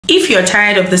If you're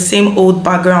tired of the same old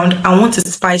background and want to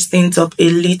spice things up a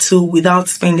little without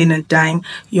spending a dime,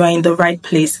 you are in the right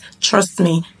place. Trust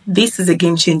me, this is a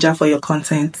game changer for your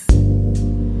content.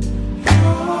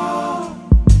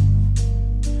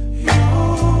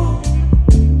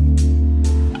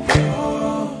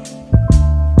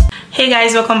 Hey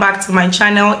guys, welcome back to my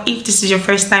channel. If this is your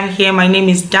first time here, my name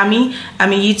is Dami.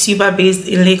 I'm a YouTuber based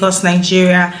in Lagos,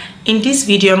 Nigeria. In this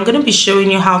video, I'm going to be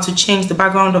showing you how to change the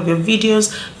background of your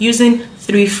videos using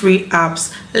 3 free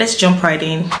apps. Let's jump right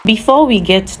in. Before we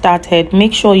get started,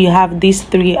 make sure you have these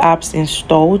 3 apps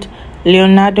installed: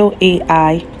 Leonardo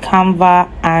AI,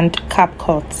 Canva, and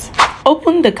CapCut.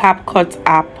 Open the CapCut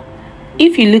app.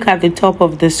 If you look at the top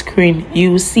of the screen,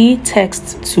 you will see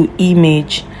text to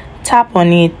image. Tap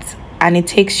on it and it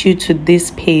takes you to this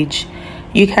page.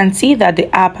 You can see that the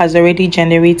app has already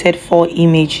generated 4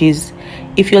 images.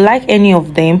 If you like any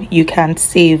of them, you can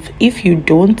save. If you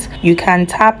don't, you can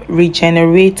tap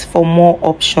regenerate for more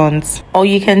options, or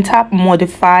you can tap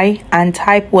modify and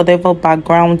type whatever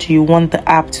background you want the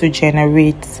app to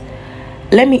generate.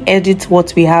 Let me edit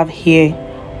what we have here.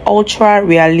 Ultra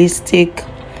realistic,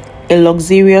 a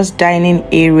luxurious dining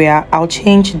area. I'll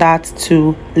change that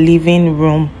to living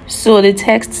room. So the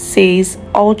text says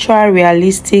ultra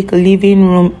realistic living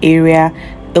room area,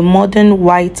 a modern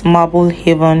white marble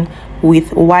haven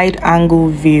with wide angle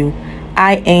view,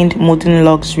 high-end modern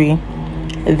luxury.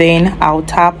 Then I'll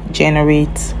tap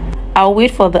generate. I'll wait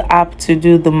for the app to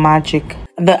do the magic.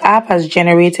 The app has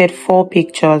generated 4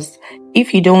 pictures.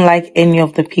 If you don't like any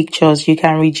of the pictures, you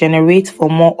can regenerate for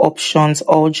more options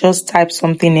or just type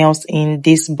something else in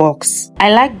this box.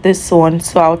 I like this one,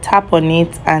 so I'll tap on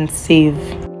it and save.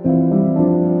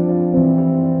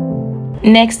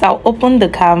 Next, I'll open the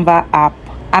Canva app.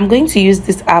 I'm going to use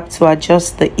this app to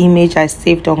adjust the image I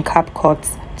saved on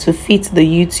CapCut to fit the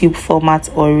YouTube format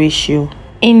or ratio.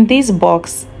 In this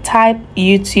box, type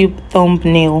YouTube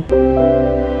thumbnail.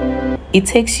 It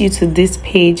takes you to this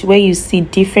page where you see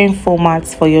different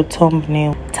formats for your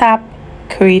thumbnail. Tap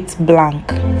create blank.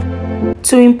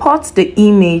 To import the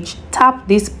image, tap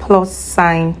this plus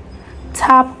sign.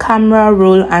 Tap camera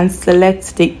roll and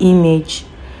select the image.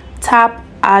 Tap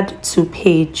add to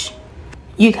page.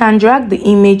 You can drag the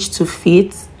image to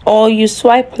fit, or you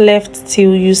swipe left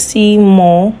till you see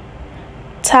more.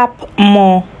 Tap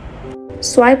more.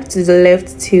 Swipe to the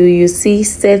left till you see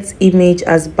set image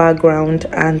as background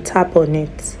and tap on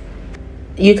it.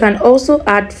 You can also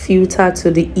add filter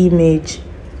to the image.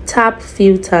 Tap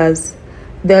filters.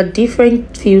 There are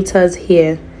different filters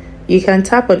here. You can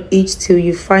tap on each till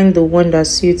you find the one that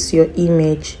suits your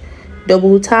image.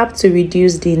 Double tap to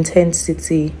reduce the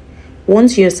intensity.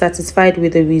 Once you're satisfied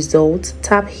with the result,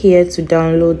 tap here to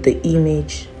download the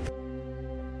image.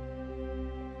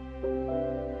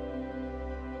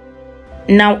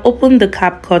 Now open the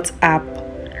CapCut app.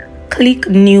 Click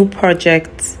New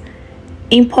Project.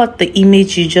 Import the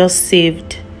image you just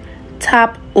saved.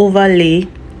 Tap Overlay.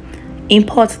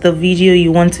 Import the video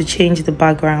you want to change the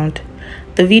background.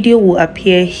 The video will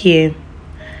appear here.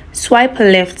 Swipe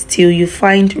left till you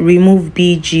find Remove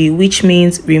BG, which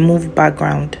means remove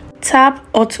background. Tap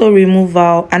Auto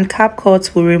Removal and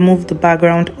CapCut will remove the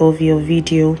background of your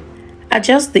video.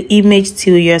 Adjust the image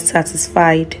till you're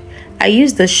satisfied. I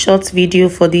used a short video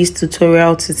for this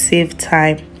tutorial to save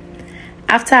time.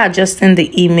 After adjusting the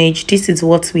image, this is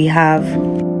what we have.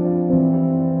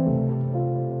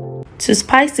 To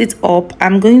spice it up,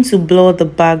 I'm going to blur the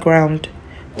background.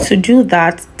 To do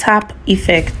that, tap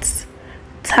Effects.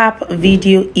 Tap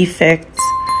Video Effects.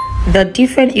 There are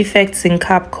different effects in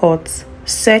CapCut.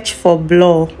 Search for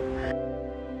blur.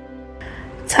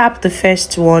 Tap the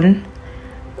first one.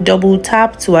 Double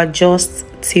tap to adjust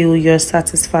till you're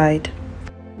satisfied.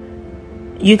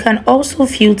 You can also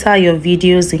filter your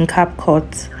videos in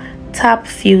CapCut. Tap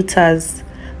Filters.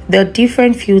 There are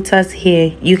different filters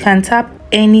here. You can tap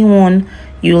any one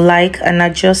you like and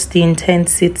adjust the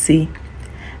intensity.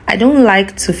 I don't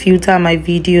like to filter my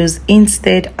videos.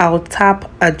 Instead, I'll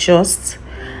tap Adjust.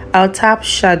 I'll tap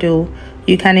Shadow.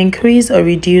 You can increase or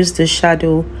reduce the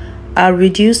shadow. I'll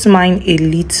reduce mine a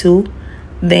little.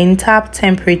 Then tap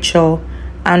Temperature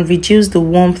and reduce the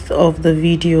warmth of the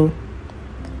video.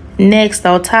 Next,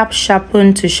 I'll tap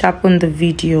Sharpen to sharpen the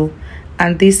video,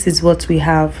 and this is what we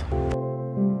have.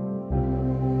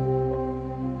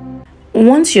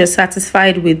 Once you're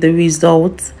satisfied with the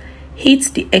results,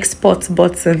 hit the export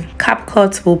button.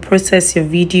 CapCut will process your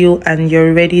video and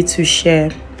you're ready to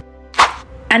share.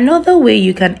 Another way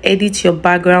you can edit your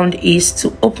background is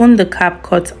to open the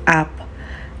CapCut app.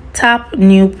 Tap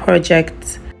New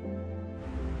Project.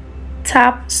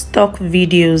 Tap Stock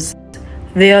Videos.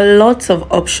 There are lots of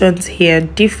options here,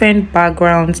 different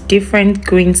backgrounds, different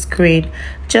green screen.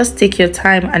 Just take your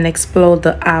time and explore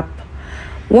the app.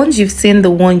 Once you've seen the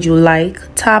one you like,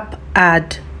 tap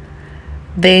add.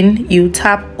 Then you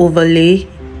tap overlay,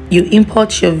 you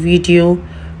import your video,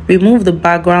 remove the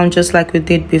background just like we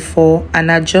did before, and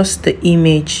adjust the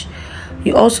image.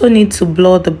 You also need to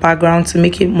blur the background to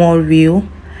make it more real.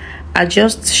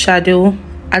 Adjust shadow,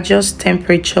 adjust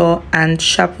temperature, and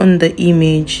sharpen the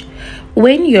image.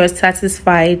 When you're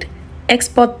satisfied,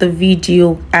 export the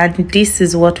video, and this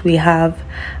is what we have.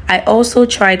 I also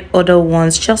tried other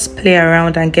ones. Just play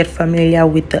around and get familiar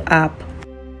with the app.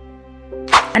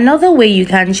 Another way you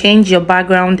can change your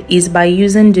background is by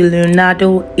using the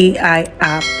Leonardo AI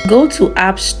app. Go to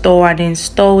App Store and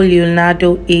install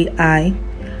Leonardo AI.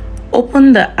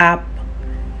 Open the app,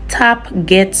 tap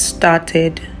Get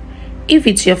Started. If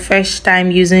it's your first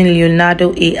time using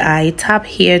Leonardo AI, tap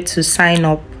here to sign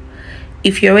up.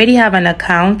 If you already have an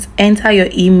account, enter your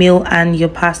email and your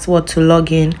password to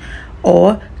log in,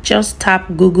 or just tap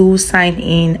Google Sign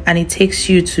In and it takes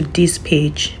you to this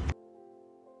page.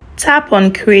 Tap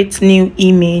on Create New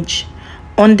Image.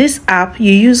 On this app,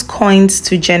 you use coins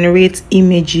to generate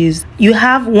images. You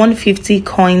have 150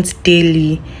 coins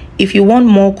daily. If you want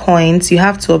more coins, you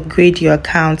have to upgrade your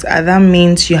account, and that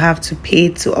means you have to pay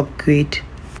to upgrade.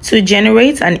 To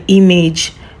generate an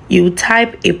image, you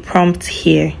type a prompt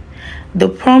here. The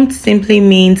prompt simply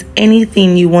means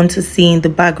anything you want to see in the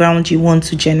background you want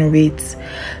to generate.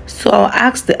 So I'll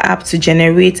ask the app to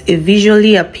generate a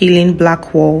visually appealing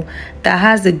black wall that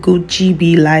has a good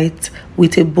GB light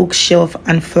with a bookshelf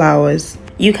and flowers.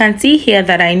 You can see here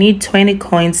that I need 20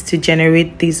 coins to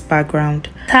generate this background.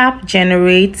 Tap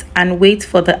Generate and wait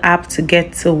for the app to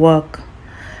get to work.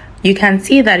 You can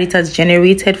see that it has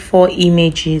generated 4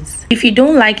 images. If you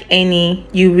don't like any,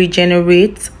 you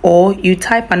regenerate or you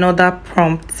type another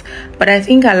prompt. But I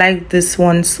think I like this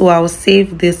one, so I'll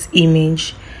save this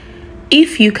image.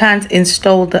 If you can't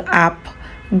install the app,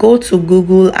 go to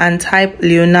Google and type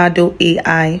Leonardo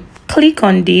AI. Click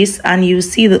on this and you'll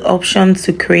see the option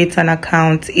to create an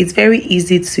account. It's very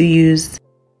easy to use.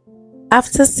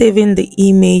 After saving the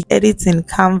image, edit in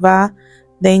Canva.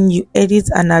 Then you edit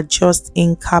and adjust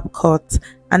in CapCut,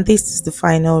 and this is the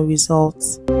final result.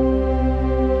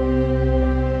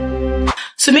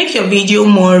 To make your video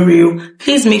more real,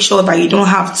 please make sure that you don't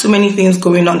have too many things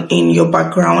going on in your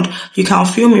background. You can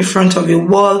film in front of a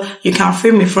wall, you can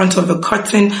film in front of a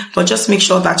curtain, but just make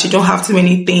sure that you don't have too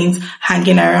many things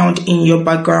hanging around in your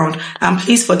background. And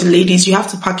please, for the ladies, you have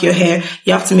to pack your hair.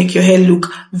 You have to make your hair look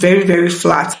very, very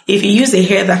flat. If you use a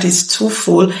hair that is too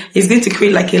full, it's going to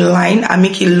create like a line and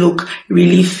make it look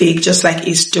really fake, just like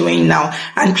it's doing now.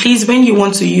 And please, when you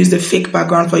want to use the fake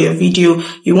background for your video,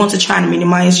 you want to try and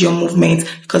minimize your movement.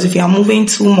 Because if you are moving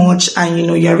too much and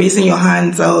you're raising your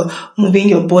hands or moving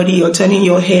your body or turning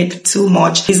your head too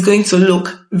much, it's going to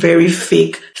look very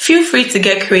fake. Feel free to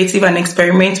get creative and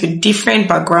experiment with different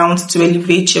backgrounds to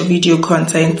elevate your video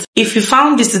content. If you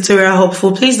found this tutorial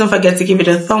helpful, please don't forget to give it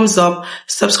a thumbs up,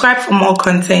 subscribe for more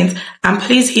content, and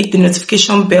please hit the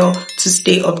notification bell to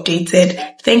stay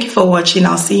updated. Thank you for watching.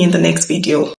 I'll see you in the next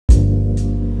video.